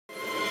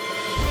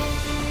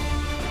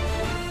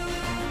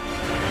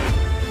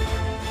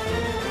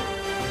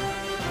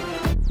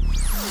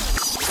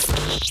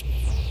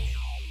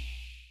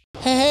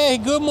Hey,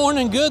 good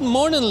morning,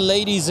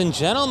 ladies and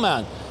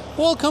gentlemen.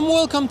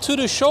 Welcome to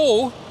the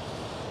show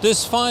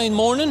this fine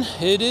morning.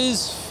 It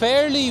is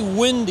fairly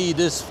windy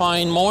this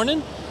fine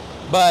morning,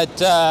 but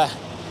I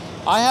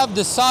have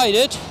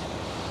decided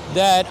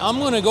that I'm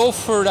gonna go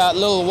for that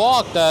little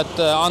walk that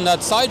on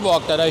that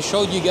sidewalk that I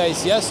showed you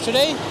guys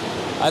yesterday.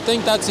 I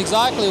think that's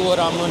exactly what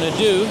I'm gonna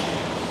do.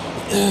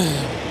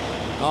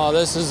 Oh,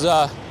 this is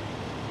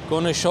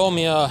gonna show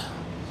me a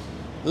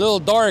little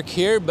dark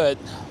here, but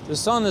the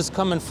sun is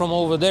coming from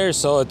over there,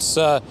 so it's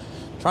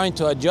trying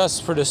to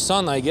adjust for the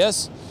sun, I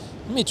guess.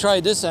 Let me try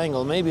this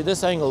angle. Maybe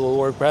this angle will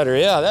work better.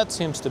 Yeah, that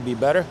seems to be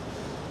better.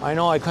 I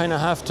know I kind of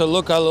have to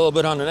look a little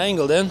bit on an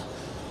angle then.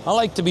 I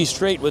like to be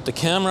straight with the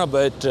camera,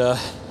 but the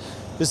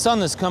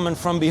sun is coming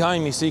from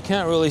behind me, so you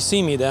can't really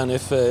see me then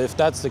if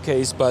that's the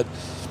case. But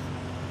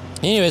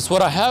anyways,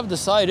 what I have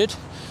decided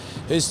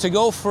is to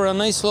go for a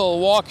nice little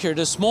walk here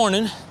this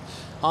morning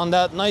on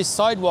that nice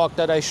sidewalk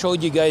that I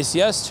showed you guys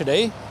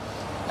yesterday.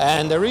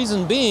 And the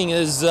reason being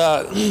is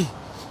I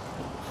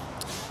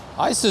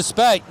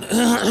suspect,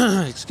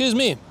 excuse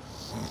me,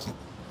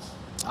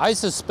 I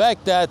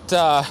suspect that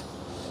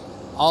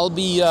I'll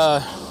be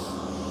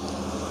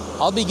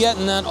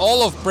getting that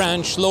olive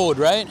branch load,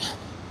 right,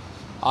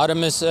 out of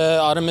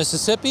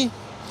Mississippi.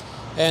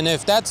 And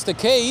if that's the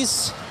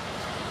case,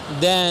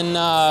 then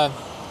I'll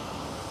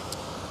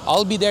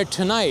be there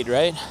tonight,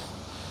 right?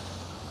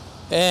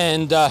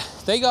 And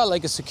they got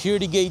like a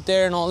security gate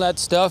there and all that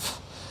stuff.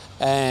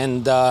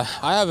 And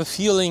I have a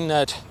feeling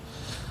that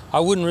I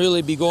wouldn't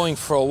really be going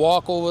for a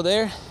walk over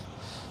there.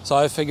 So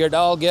I figured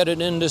I'll get it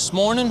in this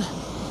morning.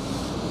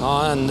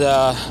 And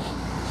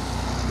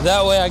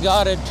that way I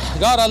got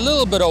a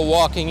little bit of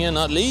walking in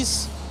at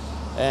least.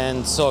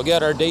 And so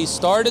get our day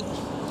started.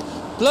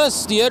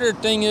 Plus the other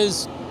thing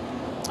is,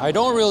 I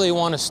don't really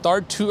want to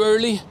start too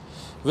early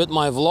with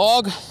my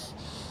vlog,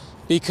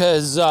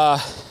 because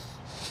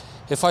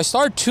if I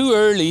start too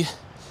early,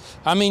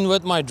 I mean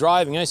with my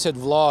driving, I said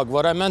vlog.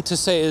 What I meant to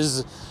say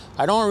is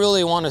I don't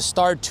really want to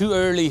start too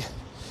early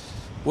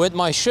with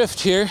my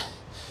shift here,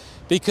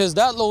 because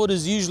that load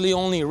is usually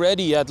only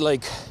ready at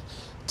like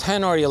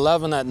 10 or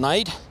 11 at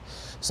night.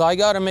 So I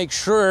got to make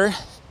sure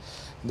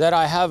that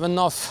I have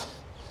enough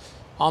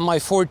on my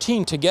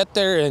 14 to get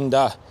there and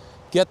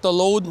get the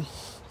load.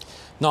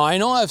 Now I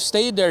know I've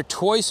stayed there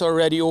twice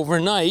already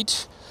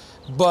overnight,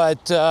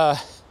 but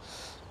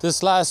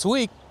this last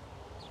week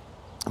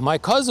my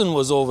cousin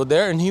was over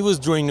there and he was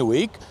during the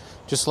week,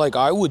 just like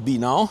I would be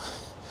now.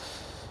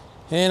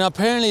 And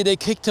apparently they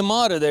kicked him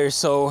out of there,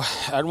 so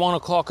at 1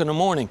 o'clock in the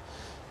morning.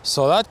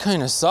 So that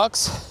kind of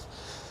sucks.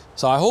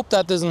 So I hope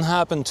that doesn't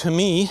happen to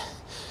me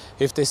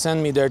if they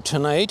send me there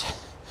tonight.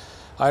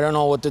 I don't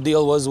know what the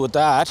deal was with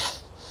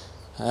that.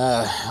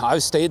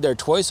 I've stayed there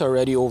twice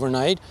already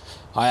overnight.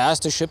 I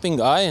asked the shipping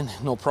guy and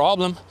no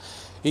problem.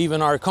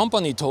 Even our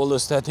company told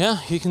us that, yeah,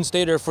 you can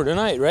stay there for the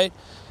night, right?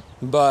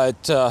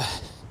 But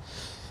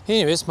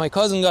anyways, my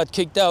cousin got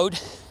kicked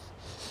out,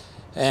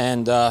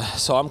 and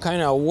so I'm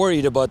kind of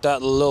worried about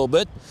that a little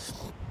bit.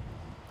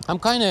 I'm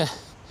kind of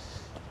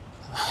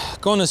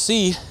going to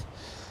see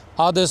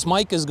how this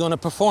mic is going to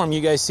perform. You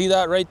guys see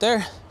that right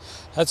there?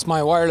 That's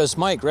my wireless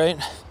mic, right?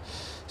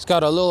 It's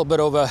got a little bit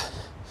of a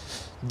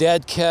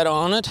dead cat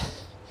on it,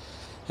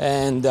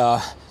 and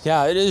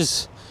yeah, it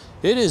is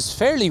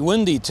fairly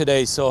windy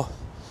today. So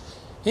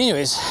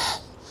anyways,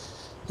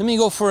 let me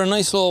go for a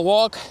nice little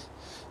walk.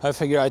 I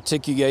figured I'd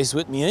take you guys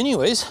with me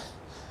anyways,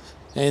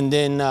 and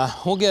then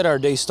we'll get our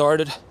day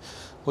started.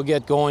 We'll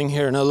get going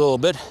here in a little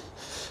bit.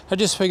 I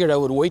just figured I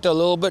would wait a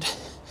little bit.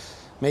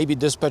 Maybe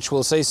dispatch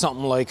will say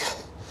something like,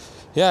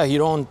 yeah, you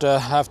don't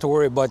have to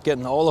worry about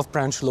getting the olive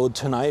branch load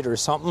tonight or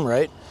something,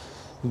 right?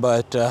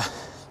 But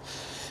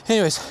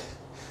anyways,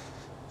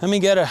 let me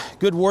get a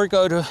good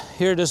workout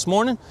here this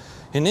morning,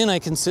 and then I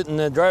can sit in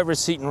the driver's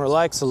seat and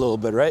relax a little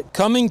bit, right?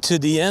 Coming to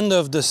the end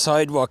of the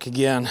sidewalk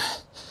again.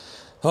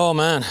 Oh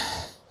man.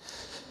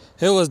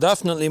 It was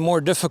definitely more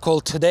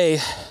difficult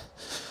today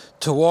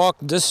to walk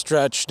this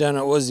stretch than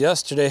it was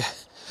yesterday,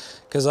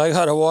 because I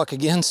got to walk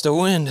against the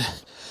wind.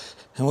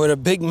 And with a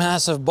big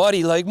massive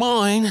body like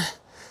mine,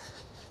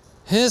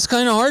 it's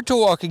kind of hard to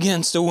walk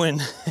against the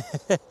wind.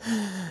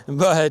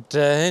 But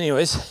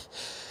anyways,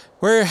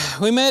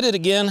 we made it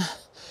again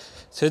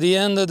to the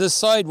end of the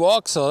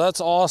sidewalk, so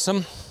that's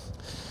awesome.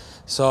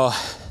 So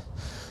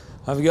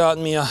I've got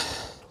me a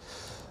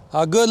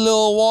good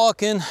little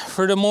walk in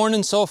for the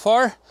morning so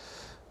far.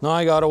 Now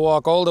I gotta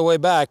walk all the way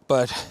back,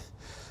 but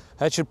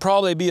that should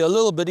probably be a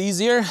little bit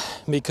easier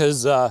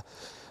because I'm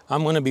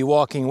gonna be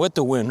walking with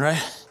the wind,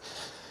 right?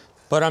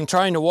 But I'm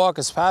trying to walk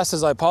as fast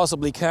as I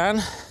possibly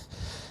can.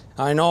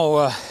 I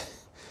know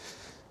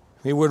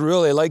we would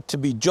really like to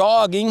be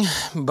jogging,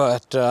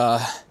 but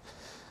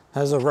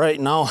as of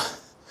right now,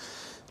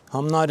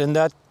 I'm not in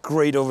that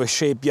great of a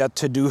shape yet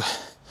to do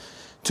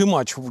too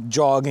much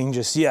jogging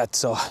just yet.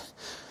 So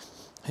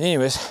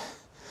anyways,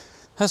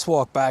 let's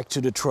walk back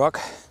to the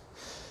truck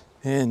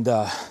and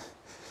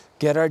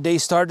get our day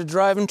started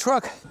driving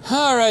truck.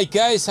 All right,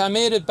 guys, I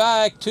made it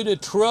back to the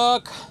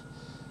truck.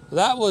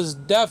 that was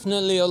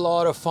definitely a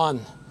lot of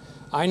fun.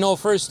 I know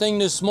first thing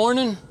this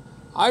morning,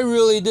 I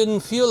really didn't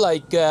feel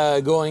like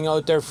going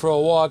out there for a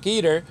walk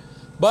either,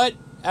 but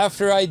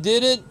after I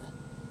did it,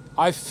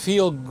 I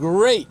feel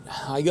great.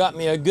 I got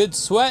me a good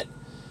sweat,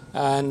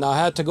 and I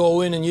had to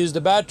go in and use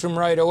the bathroom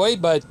right away,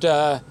 but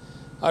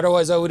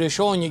otherwise I would have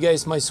shown you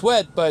guys my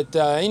sweat. But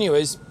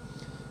anyways,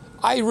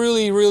 I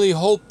really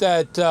hope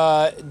that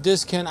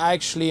this can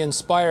actually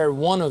inspire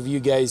one of you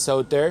guys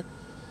out there,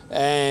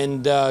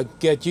 and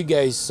get you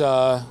guys,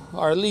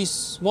 or at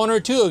least one or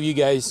two of you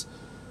guys,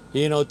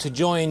 you know, to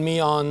join me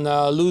on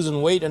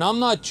losing weight. And I'm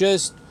not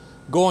just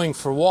going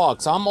for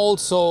walks, I'm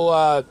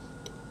also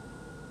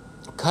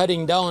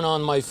cutting down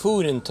on my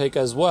food intake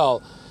as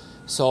well.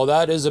 So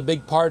that is a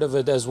big part of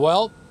it as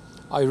well.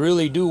 I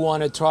really do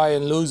want to try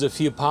and lose a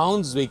few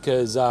pounds,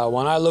 because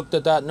when I looked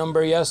at that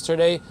number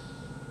yesterday,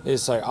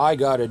 it's like, I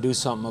gotta do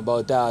something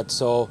about that.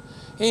 So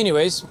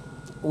anyways,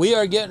 we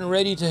are getting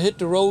ready to hit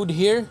the road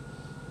here,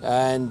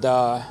 and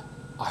I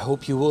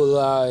hope you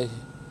will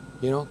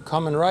you know,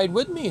 come and ride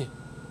with me.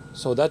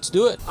 So let's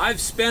do it.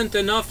 I've spent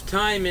enough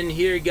time in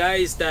here,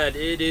 guys, that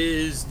it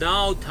is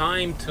now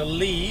time to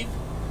leave.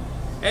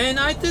 And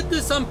I did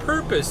this on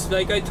purpose.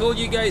 Like I told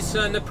you guys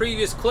in the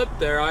previous clip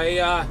there,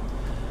 I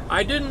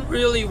didn't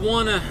really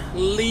want to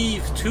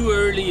leave too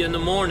early in the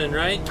morning,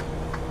 right?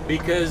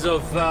 Because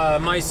of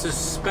my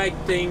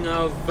suspecting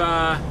of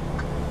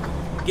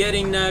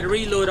getting that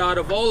reload out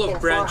of Olive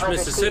Branch,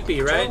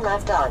 Mississippi, right? Turn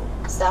left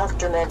on South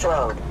Dermot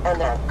Road,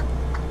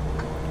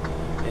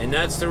 and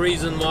that's the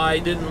reason why I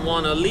didn't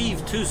want to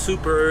leave too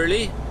super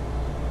early,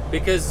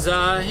 because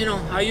you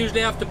know, I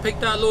usually have to pick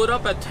that load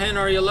up at 10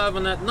 or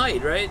 11 at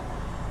night, right?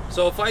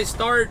 So if I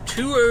start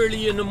too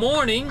early in the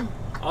morning,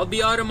 I'll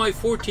be out of my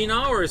 14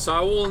 hours, so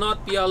I will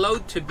not be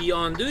allowed to be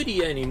on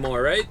duty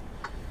anymore, right?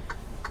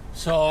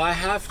 So I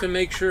have to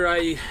make sure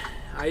I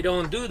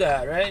don't do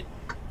that, right?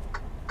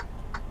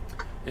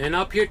 And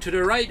up here to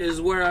the right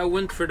is where I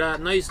went for that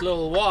nice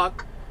little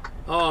walk.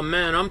 Oh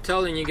man, I'm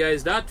telling you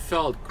guys, that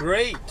felt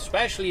great,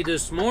 especially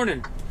this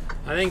morning.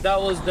 I think that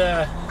was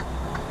the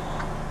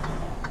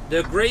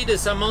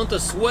greatest amount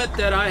of sweat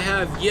that I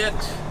have yet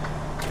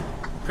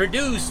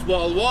produced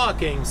while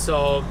walking.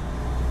 So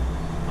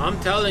I'm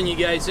telling you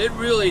guys, it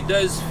really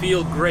does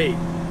feel great.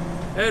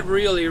 It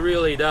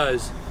really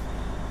does.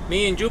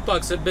 Me and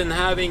Dueck have been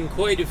having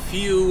quite a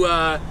few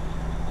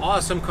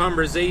awesome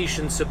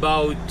conversations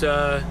about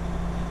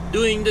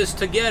doing this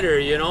together,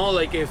 you know.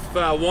 Like if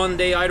one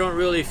day I don't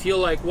really feel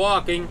like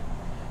walking,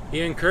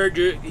 he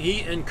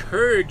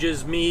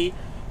encourages me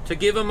to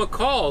give him a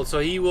call, so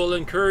he will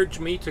encourage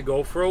me to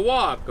go for a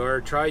walk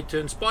or try to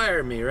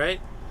inspire me,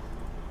 right?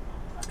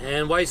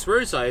 And vice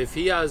versa. If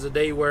he has a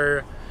day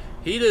where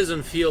he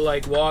doesn't feel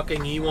like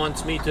walking, he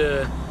wants me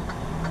to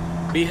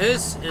be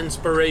his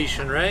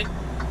inspiration, right?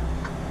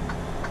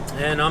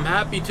 And I'm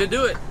happy to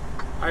do it.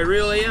 I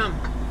really am.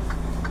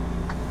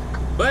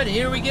 But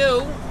here we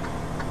go.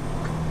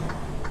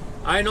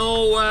 I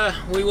know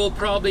we will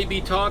probably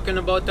be talking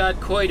about that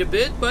quite a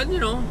bit, but you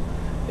know,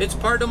 it's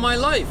part of my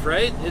life,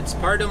 right? It's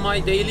part of my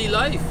daily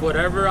life.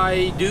 Whatever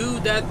I do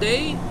that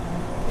day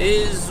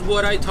is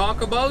what I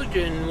talk about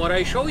and what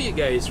I show you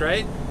guys,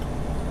 right?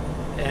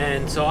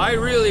 And so I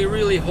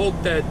really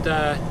hope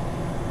that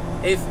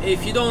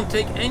if you don't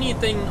take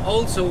anything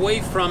else away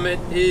from it,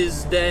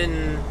 is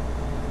then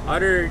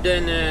other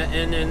than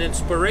an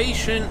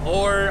inspiration,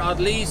 or at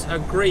least a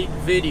great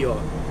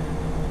video,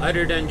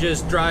 other than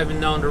just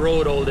driving down the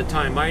road all the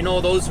time. I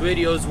know those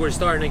videos were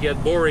starting to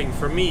get boring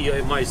for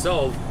me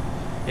myself,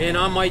 and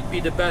I might be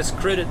the best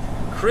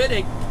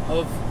critic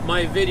of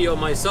my video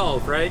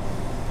myself, right?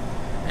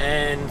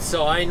 And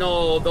so I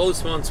know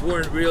those ones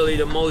weren't really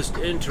the most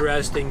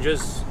interesting,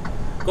 just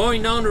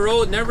going down the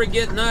road, never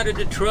getting out of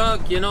the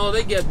truck, you know,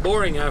 they get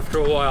boring after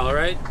a while,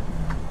 right?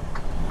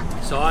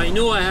 So I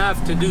knew I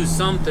have to do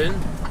something,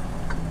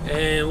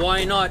 and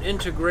why not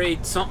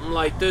integrate something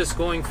like this,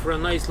 going for a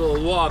nice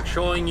little walk,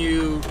 showing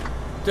you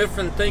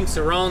different things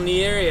around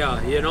the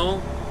area, you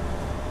know?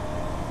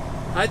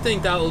 I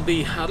think that will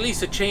be at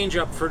least a change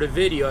up for the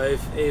video,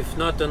 if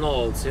nothing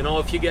else. You know,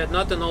 if you get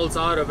nothing else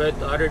out of it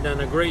other than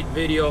a great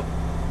video,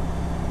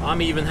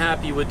 I'm even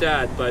happy with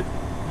that. But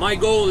my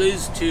goal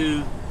is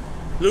to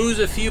lose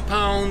a few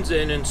pounds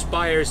and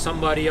inspire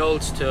somebody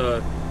else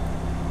to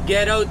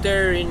get out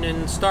there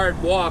and start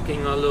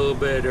walking a little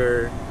bit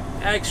or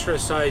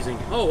exercising.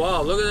 Oh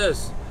wow, look at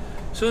this.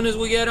 As soon as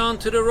we get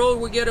onto the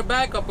road, we get a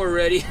backup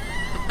already.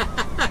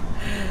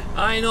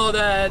 I know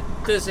that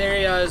this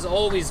area is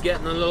always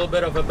getting a little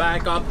bit of a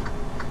backup.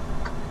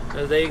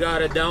 They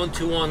got it down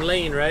to one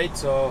lane, right?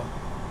 So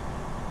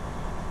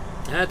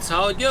that's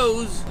how it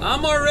goes.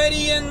 I'm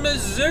already in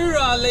Missouri,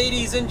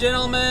 ladies and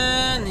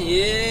gentlemen.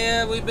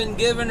 Yeah, we've been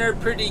giving her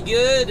pretty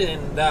good,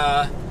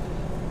 and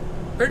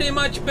pretty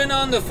much been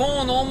on the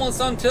phone almost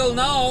until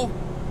now.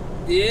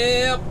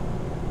 Yep.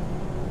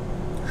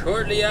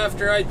 Shortly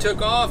after I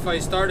took off, I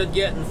started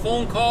getting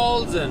phone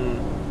calls,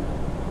 and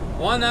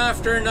one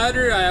after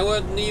another. I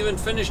wouldn't even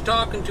finish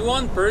talking to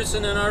one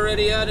person and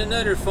already had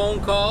another phone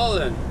call,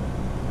 and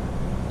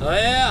Oh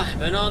yeah,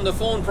 been on the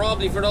phone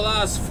probably for the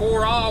last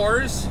 4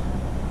 hours,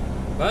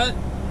 but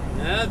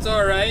that's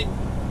alright.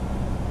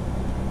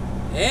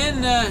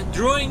 And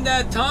during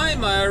that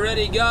time, I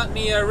already got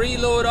me a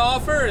reload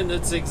offer, and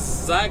it's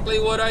exactly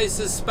what I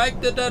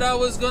suspected that I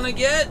was gonna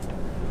get.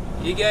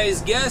 You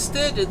guys guessed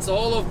it, it's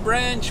Olive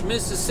Branch,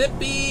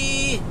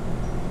 Mississippi.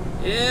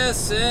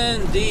 Yes,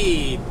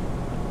 indeed.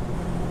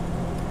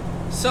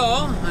 So,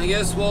 I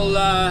guess we'll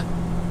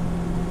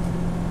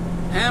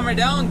hammer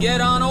down, get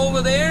on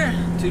over there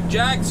to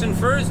Jackson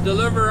first,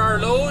 deliver our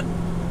load.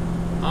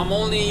 I'm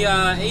only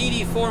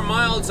 84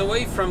 miles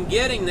away from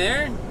getting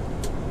there.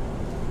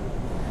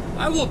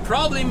 I will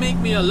probably make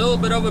me a little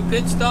bit of a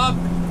pit stop,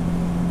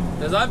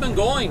 because I've been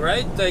going,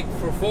 right, like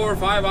for 4 or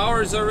 5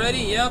 hours already.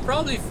 Yeah,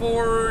 probably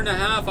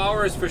 4.5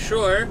 hours for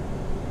sure.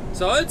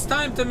 So it's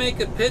time to make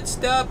a pit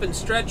stop and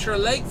stretch our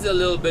legs a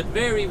little bit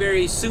very,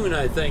 very soon,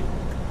 I think.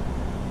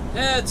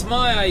 That's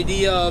my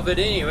idea of it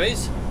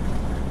anyways.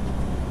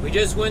 We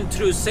just went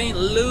through St.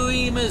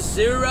 Louis,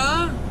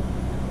 Missouri.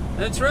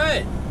 That's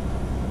right.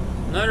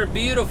 Another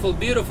beautiful,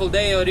 beautiful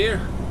day out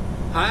here.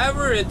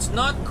 However, it's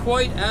not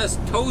quite as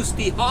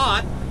toasty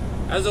hot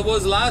as it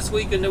was last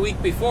week and the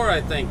week before,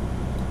 I think.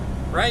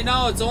 Right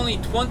now it's only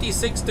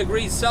 26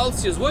 degrees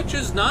Celsius, which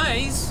is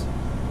nice.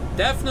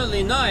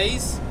 Definitely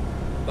nice.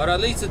 But at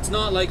least it's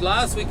not like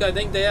last week. I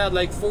think they had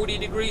like 40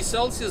 degrees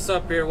Celsius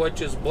up here,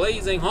 which is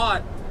blazing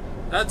hot.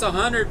 That's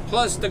 100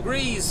 plus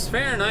degrees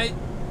Fahrenheit.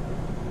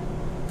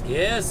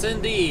 Yes,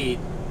 indeed.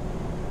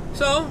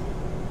 So,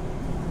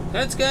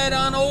 let's get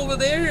on over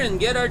there and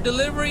get our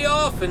delivery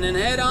off, and then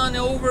head on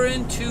over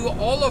into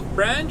Olive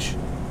Branch.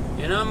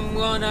 And I'm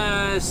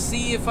gonna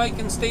see if I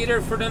can stay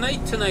there for the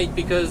night tonight,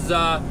 because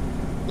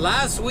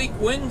last week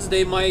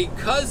Wednesday my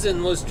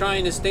cousin was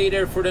trying to stay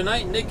there for the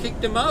night and they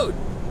kicked him out.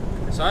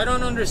 So I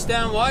don't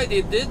understand why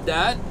they did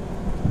that.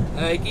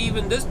 Like,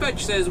 even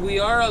dispatch says we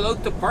are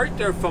allowed to park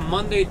there from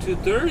Monday to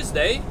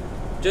Thursday,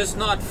 just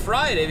not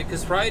Friday,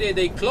 because Friday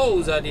they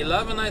close at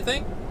 11, I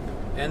think,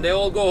 and they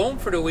all go home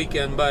for the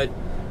weekend. But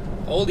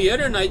all the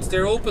other nights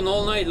they're open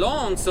all night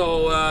long.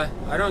 So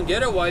I don't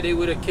get it why they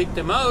would have kicked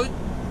him out,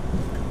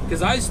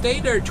 because I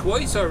stayed there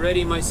twice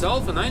already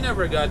myself and I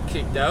never got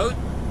kicked out.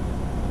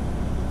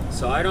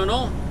 So I don't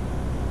know.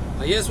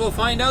 I guess we'll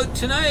find out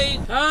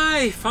tonight.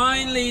 I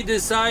finally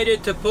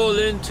decided to pull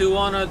into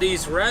one of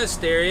these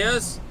rest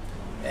areas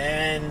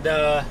and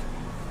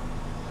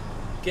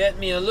get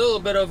me a little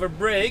bit of a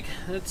break.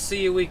 Let's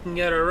see if we can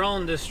get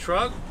around this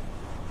truck.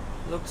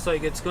 Looks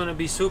like it's gonna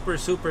be super,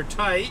 super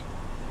tight.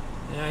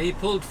 Yeah, he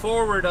pulled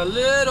forward a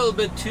little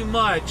bit too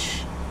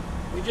much.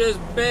 We just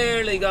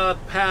barely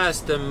got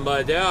past him,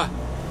 but yeah,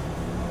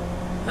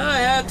 I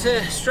had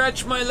to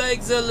stretch my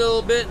legs a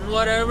little bit and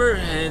whatever.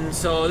 And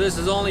so this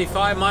is only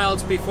 5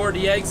 miles before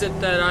the exit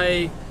that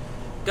I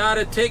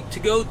gotta take to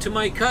go to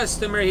my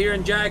customer here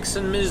in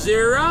Jackson,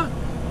 Missouri.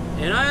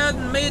 And I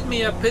hadn't made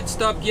me a pit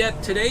stop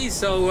yet today,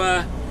 so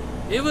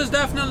it was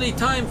definitely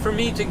time for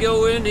me to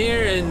go in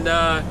here and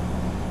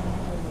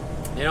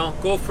you know,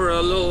 go for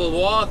a little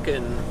walk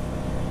and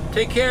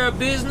take care of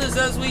business,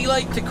 as we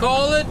like to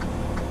call it,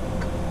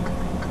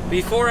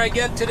 before I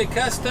get to the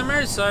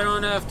customers, so I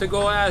don't have to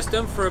go ask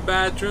them for a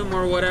bathroom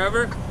or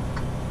whatever.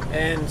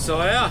 And so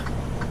yeah,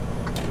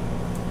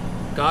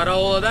 got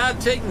all of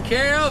that taken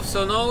care of,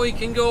 so now we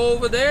can go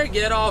over there,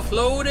 get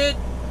offloaded,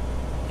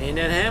 and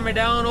then hammer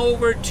down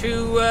over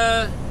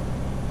to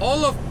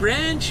Olive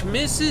Branch,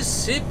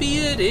 Mississippi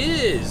it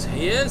is.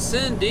 Yes,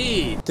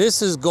 indeed.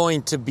 This is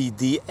going to be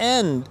the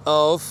end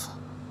of,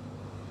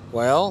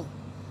 well,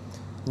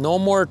 no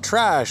more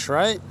trash,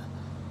 right?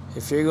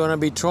 If you're going to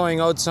be throwing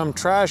out some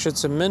trash,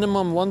 it's a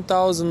minimum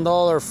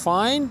 $1,000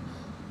 fine,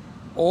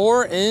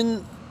 or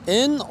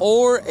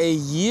or a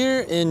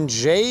year in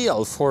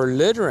jail for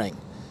littering.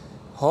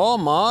 Oh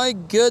my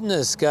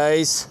goodness,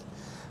 guys.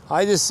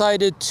 I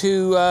decided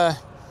to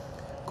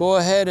go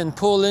ahead and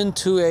pull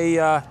into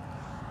a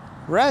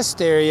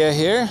rest area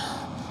here.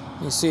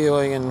 Let me see if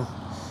I can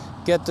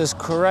get this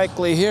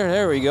correctly here.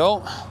 There we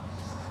go.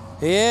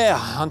 Yeah,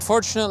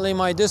 unfortunately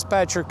my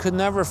dispatcher could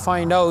never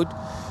find out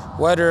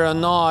whether or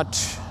not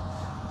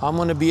I'm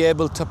going to be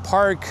able to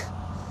park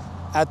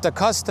at the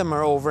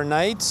customer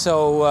overnight.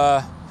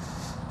 So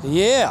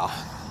yeah,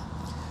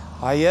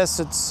 I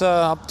guess it's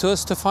up to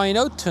us to find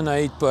out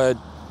tonight. But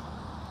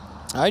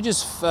I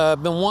just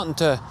been wanting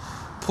to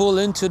pull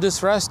into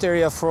this rest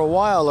area for a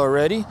while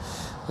already.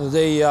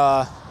 They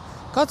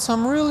got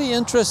some really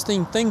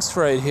interesting things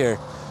right here.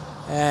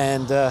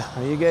 And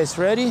are you guys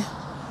ready?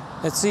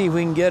 Let's see if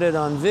we can get it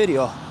on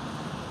video.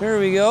 Here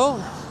we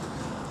go.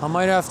 I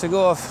might have to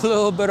go a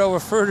little bit of a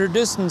further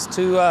distance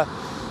to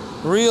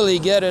really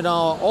get it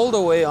all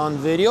the way on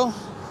video.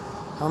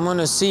 I'm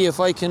gonna see if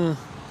I can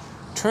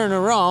turn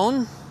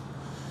around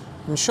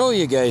and show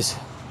you guys.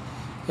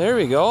 There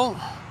we go.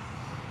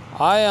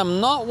 I am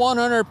not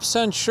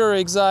 100% sure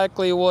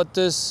exactly what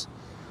this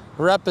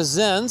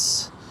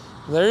represents.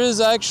 There is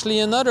actually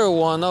another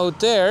one out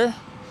there.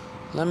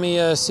 Let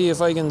me see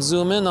if I can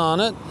zoom in on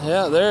it.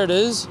 Yeah, there it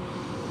is.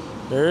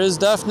 There is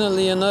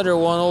definitely another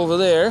one over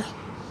there.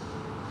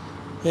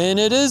 And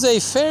it is a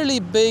fairly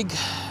big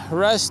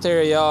rest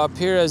area up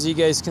here, as you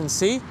guys can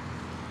see.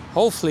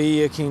 Hopefully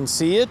you can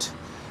see it.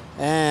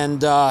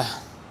 And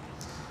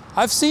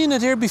I've seen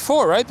it here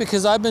before, right?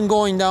 Because I've been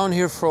going down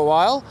here for a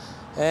while.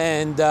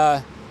 And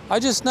I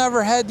just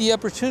never had the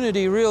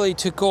opportunity really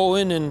to go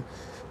in and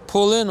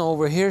pull in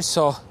over here.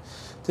 So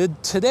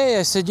today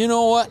I said, you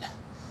know what?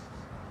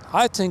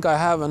 I think I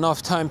have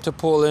enough time to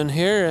pull in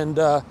here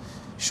and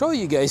show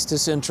you guys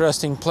this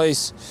interesting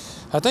place.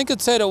 I think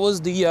it said it was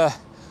the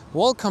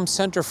Welcome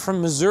Center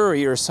from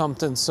Missouri or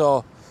something,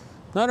 so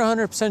not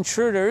 100%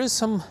 sure. There is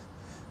some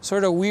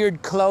sort of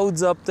weird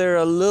clouds up there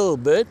a little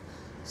bit,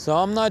 so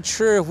I'm not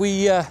sure if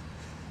we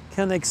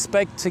can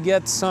expect to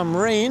get some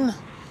rain.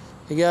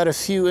 You got a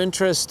few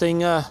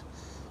interesting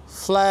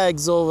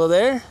flags over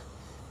there.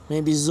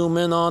 Maybe zoom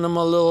in on them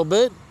a little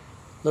bit.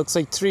 Looks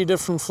like 3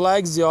 different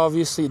flags,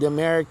 obviously the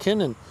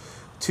American and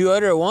 2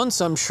 other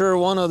ones. I'm sure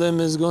one of them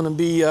is going to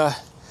be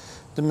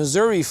the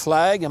Missouri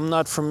flag. I'm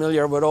not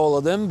familiar with all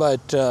of them,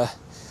 but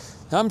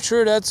I'm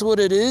sure that's what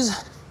it is.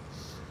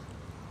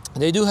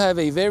 They do have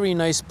a very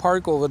nice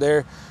park over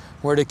there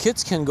where the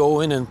kids can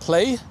go in and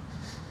play.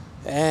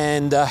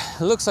 And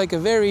it looks like a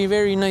very,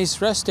 very nice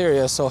rest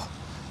area. So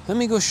let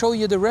me go show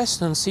you the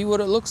rest and see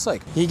what it looks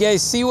like. You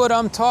guys see what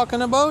I'm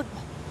talking about?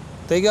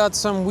 They got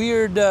some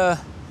weird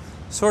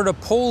sort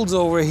of poles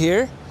over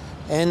here,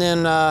 and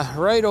then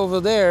right over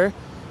there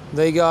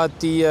they got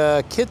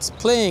the kids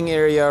playing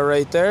area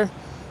right there.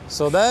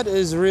 So that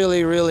is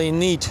really, really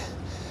neat.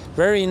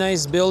 Very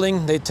nice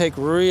building. They take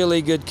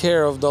really good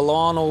care of the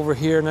lawn over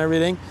here and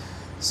everything.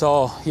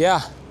 So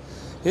yeah,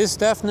 it's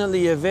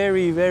definitely a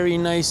very, very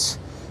nice,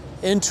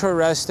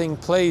 interesting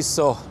place.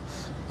 So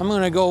I'm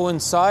gonna go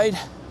inside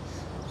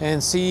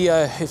and see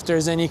if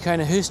there's any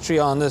kind of history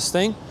on this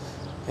thing.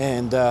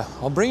 And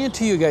I'll bring it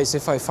to you guys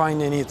if I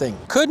find anything.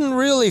 Couldn't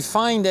really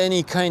find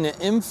any kind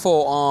of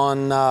info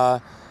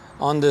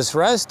on this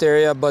rest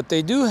area, but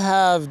they do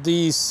have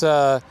these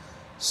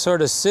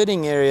sort of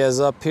sitting areas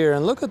up here.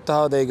 And look at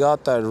how they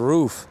got that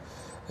roof.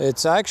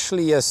 It's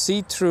actually a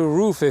see-through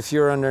roof if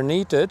you're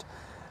underneath it.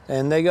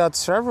 And they got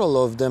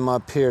several of them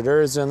up here.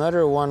 There's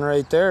another one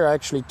right there.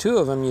 Actually 2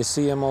 of them. You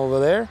see them over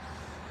there.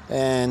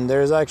 And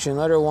there's actually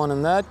another one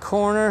in that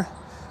corner.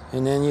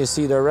 And then you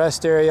see the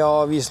rest area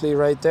obviously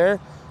right there.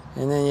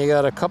 And then you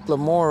got a couple of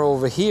more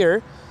over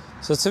here.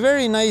 So it's a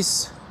very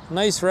nice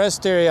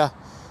rest area.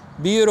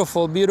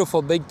 Beautiful,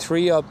 beautiful big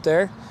tree up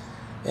there.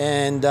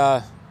 And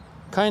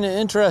kind of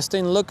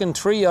interesting looking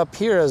tree up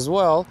here as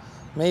well.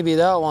 Maybe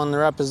that one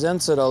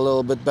represents it a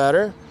little bit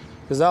better,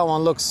 because that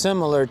one looks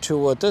similar to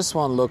what this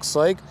one looks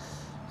like.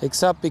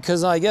 Except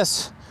because I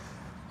guess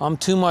I'm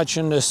too much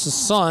in the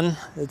sun,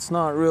 it's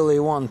not really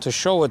one to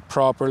show it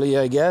properly,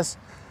 I guess.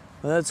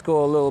 Let's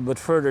go a little bit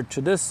further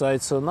to this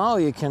side. So now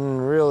you can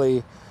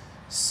really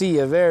see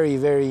a very,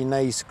 very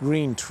nice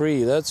green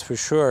tree, that's for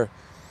sure.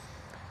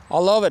 I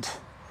love it.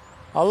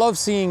 I love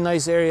seeing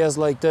nice areas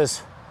like this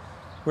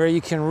where you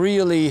can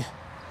really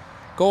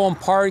go and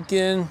park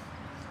in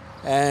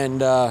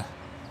and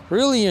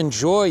really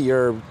enjoy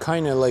your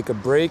kind of like a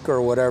break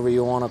or whatever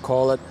you want to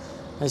call it.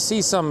 I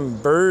see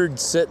some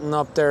birds sitting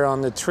up there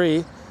on the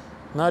tree.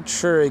 Not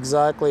sure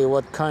exactly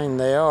what kind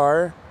they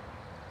are.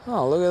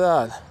 Oh, look at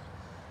that.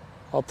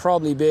 I'll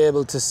probably be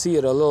able to see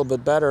it a little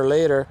bit better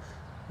later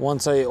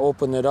once I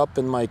open it up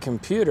in my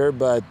computer,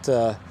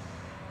 but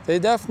they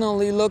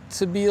definitely look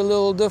to be a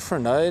little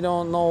different. I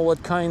don't know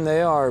what kind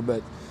they are,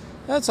 but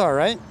that's all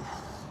right.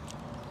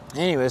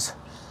 Anyways,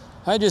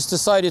 I just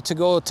decided to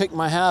go take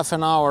my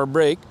half-an-hour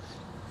break.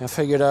 I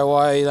figured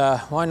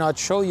why not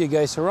show you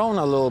guys around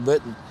a little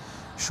bit and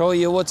show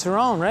you what's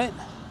around, right?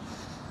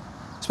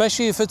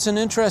 Especially if it's an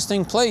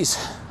interesting place.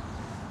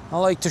 I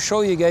like to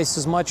show you guys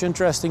as much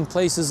interesting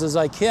places as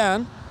I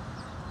can.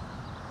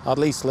 At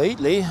least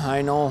lately.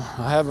 I know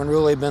I haven't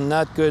really been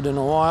that good in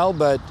a while,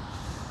 but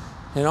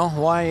you know,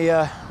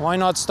 why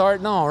not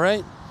start now,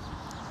 right?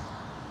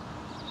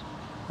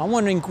 I'm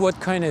wondering what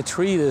kind of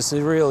tree this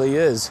really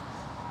is.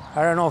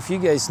 I don't know if you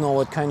guys know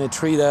what kind of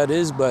tree that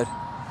is, but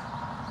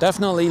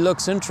definitely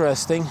looks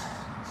interesting.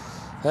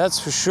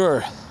 That's for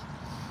sure.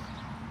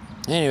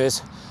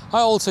 Anyways, I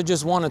also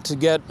just wanted to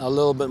get a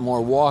little bit more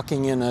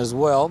walking in as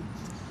well.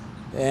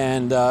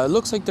 And it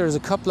looks like there's a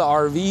couple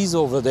of RVs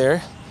over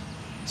there.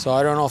 So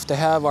I don't know if they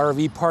have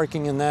RV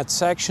parking in that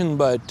section,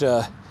 but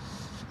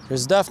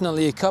there's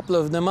definitely a couple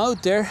of them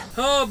out there.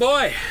 Oh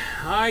boy,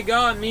 I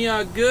got me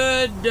a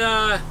good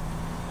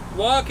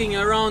walking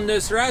around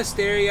this rest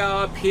area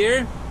up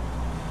here.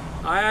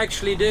 I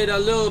actually did a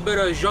little bit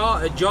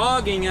of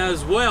jogging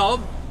as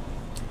well.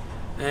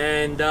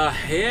 And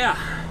yeah,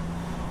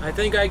 I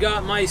think I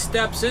got my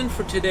steps in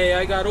for today.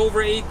 I got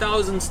over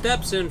 8,000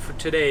 steps in for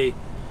today.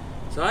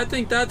 So I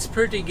think that's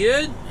pretty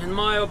good in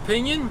my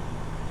opinion.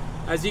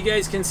 As you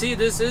guys can see,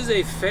 this is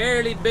a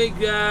fairly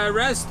big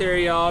rest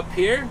area up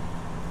here.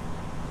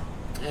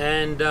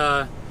 And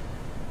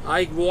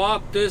I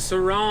walked this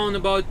around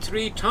about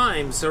 3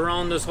 times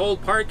around this whole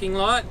parking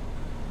lot.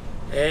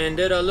 and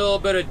did a little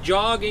bit of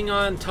jogging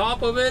on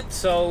top of it.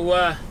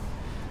 So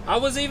I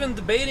was even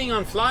debating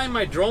on flying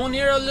my drone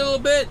here a little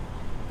bit,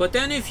 but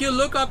then if you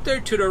look up there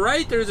to the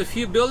right, there's a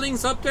few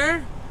buildings up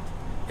there,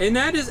 and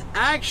that is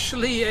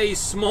actually a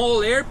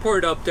small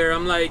airport up there.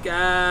 I'm like,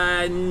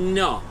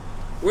 no,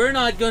 we're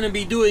not going to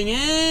be doing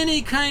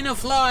any kind of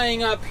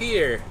flying up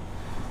here.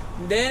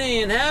 That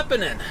ain't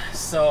happening.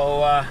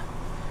 So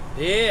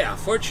yeah,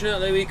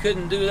 fortunately we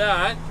couldn't do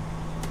that.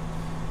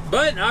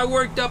 But I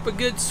worked up a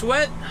good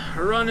sweat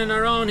running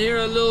around here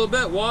a little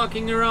bit,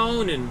 walking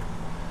around and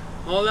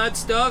all that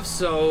stuff.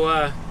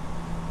 So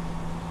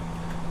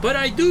but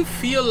I do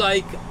feel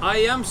like I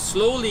am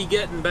slowly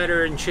getting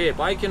better in shape.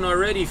 I can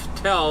already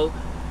tell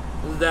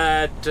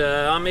that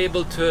I'm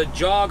able to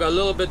jog a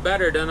little bit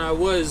better than I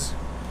was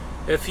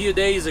a few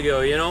days ago,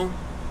 you know.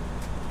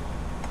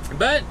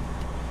 But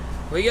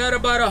we got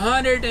about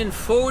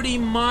 140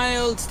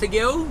 miles to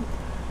go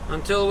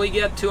until we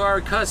get to our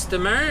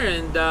customer,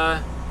 and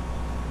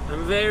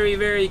I'm very,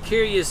 very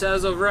curious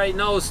as of right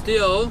now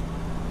still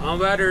on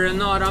whether or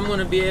not I'm going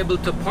to be able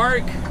to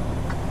park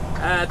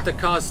at the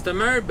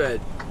customer. But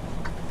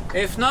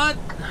if not,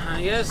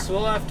 I guess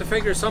we'll have to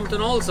figure something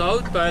else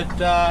out. But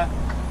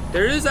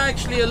there is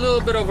actually a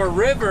little bit of a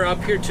river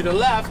up here to the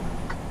left,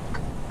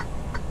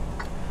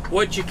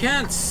 what you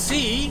can't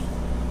see,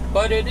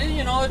 but it is,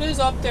 you know, it is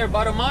up there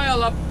about a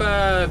mile up,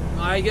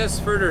 I guess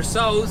further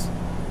south.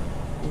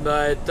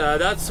 But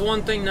that's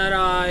one thing that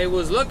I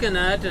was looking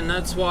at, and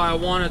that's why I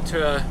wanted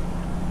to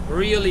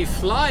really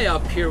fly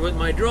up here with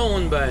my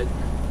drone. But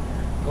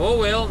oh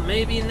well,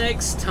 maybe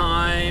next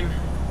time.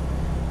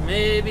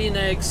 Maybe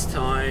next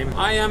time.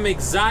 I am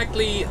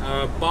exactly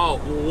about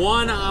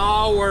 1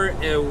 hour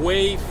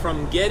away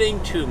from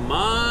getting to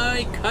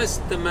my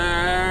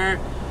customer,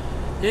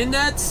 and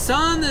that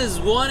sun is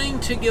wanting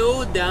to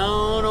go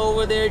down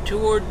over there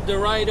toward the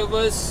right of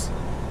us.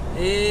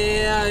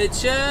 Yeah,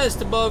 it's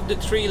just above the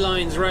tree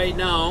lines right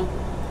now.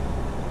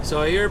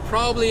 So here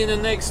probably in the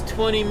next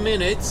 20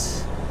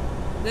 minutes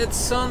that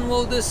sun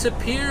will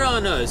disappear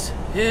on us.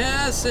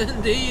 Yes,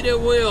 indeed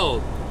it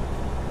will.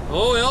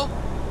 Oh well,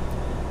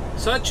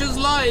 such is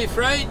life,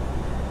 right?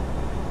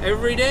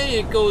 Every day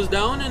it goes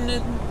down and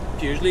it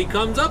usually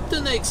comes up the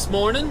next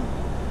morning.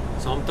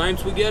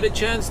 Sometimes we get a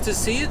chance to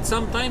see it,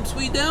 sometimes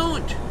we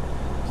don't.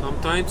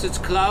 Sometimes it's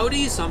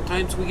cloudy,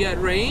 sometimes we get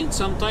rain,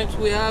 sometimes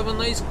we have a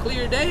nice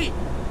clear day.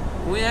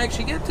 We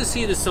actually get to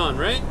see the sun,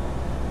 right?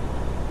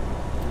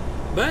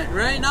 But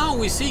right now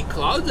we see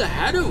clouds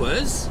ahead of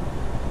us,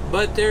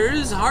 but there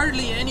is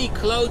hardly any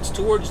clouds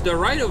towards the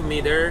right of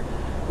me there,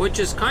 which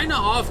is kind of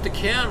off the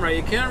camera.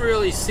 You can't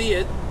really see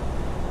it,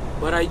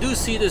 but I do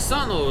see the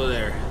sun over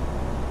there.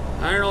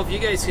 I don't know if you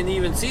guys can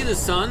even see the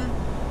sun.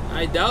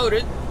 I doubt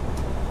it,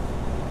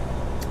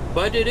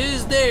 but it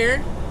is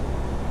there.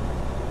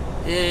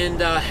 And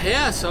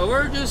yeah, so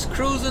we're just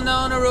cruising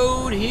down the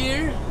road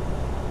here,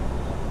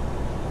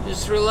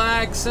 just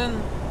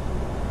relaxing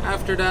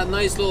after that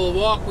nice little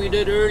walk we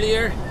did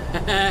earlier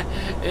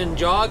and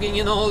jogging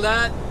and all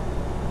that.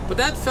 But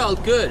that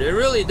felt good. It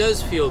really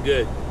does feel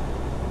good.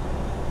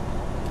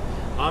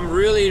 I'm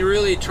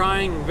really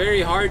trying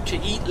very hard to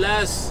eat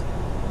less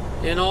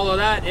and all of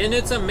that, and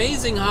it's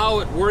amazing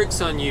how it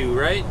works on you,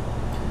 right?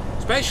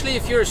 Especially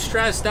if you're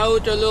stressed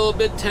out, a little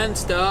bit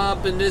tensed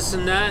up and this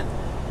and that.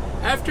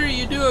 After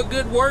you do a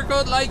good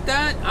workout like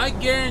that, I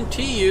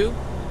guarantee you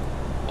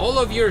all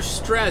of your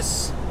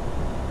stress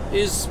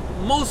is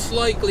most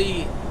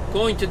likely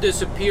going to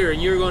disappear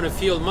and you're going to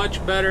feel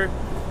much better.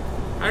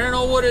 I don't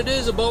know what it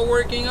is about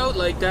working out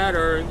like that,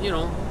 or you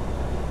know,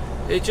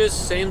 it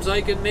just seems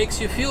like it makes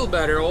you feel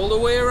better all the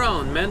way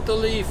around,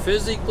 mentally,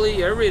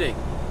 physically, everything.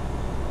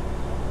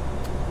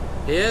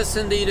 Yes,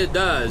 indeed it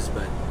does.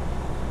 But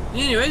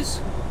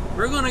anyways,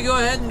 we're going to go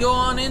ahead and go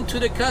on into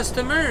the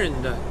customer,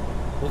 and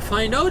we'll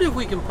find out if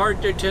we can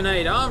park there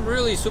tonight. I'm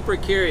really super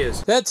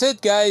curious. That's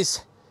it,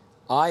 guys.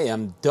 I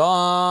am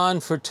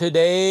done for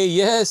today.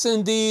 Yes,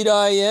 indeed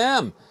I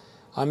am.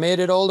 I made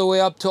it all the way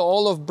up to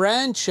Olive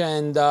Branch,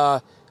 and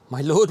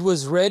my load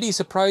was ready,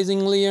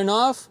 surprisingly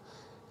enough.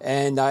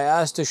 And I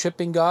asked the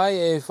shipping guy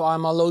if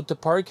I'm allowed to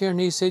park here, and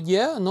he said,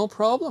 yeah, no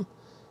problem.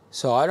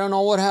 So I don't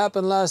know what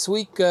happened last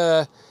week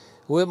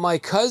with my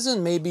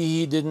cousin. Maybe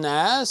he didn't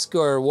ask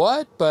or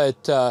what,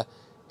 but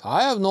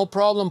I have no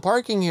problem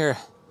parking here.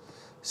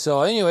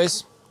 So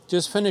anyways,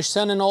 just finished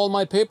sending all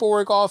my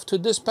paperwork off to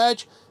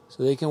dispatch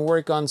so they can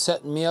work on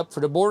setting me up for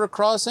the border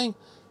crossing.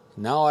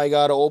 Now I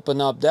got to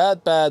open up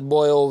that bad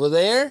boy over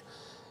there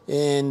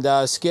and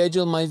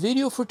schedule my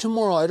video for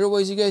tomorrow.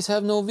 Otherwise, you guys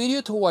have no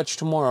video to watch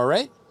tomorrow,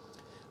 right?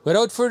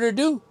 Without further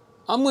ado,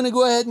 I'm going to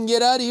go ahead and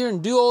get out of here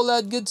and do all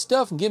that good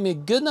stuff and give me a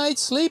good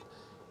night's sleep.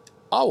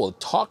 I will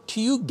talk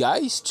to you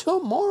guys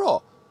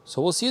tomorrow.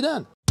 So we'll see you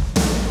then.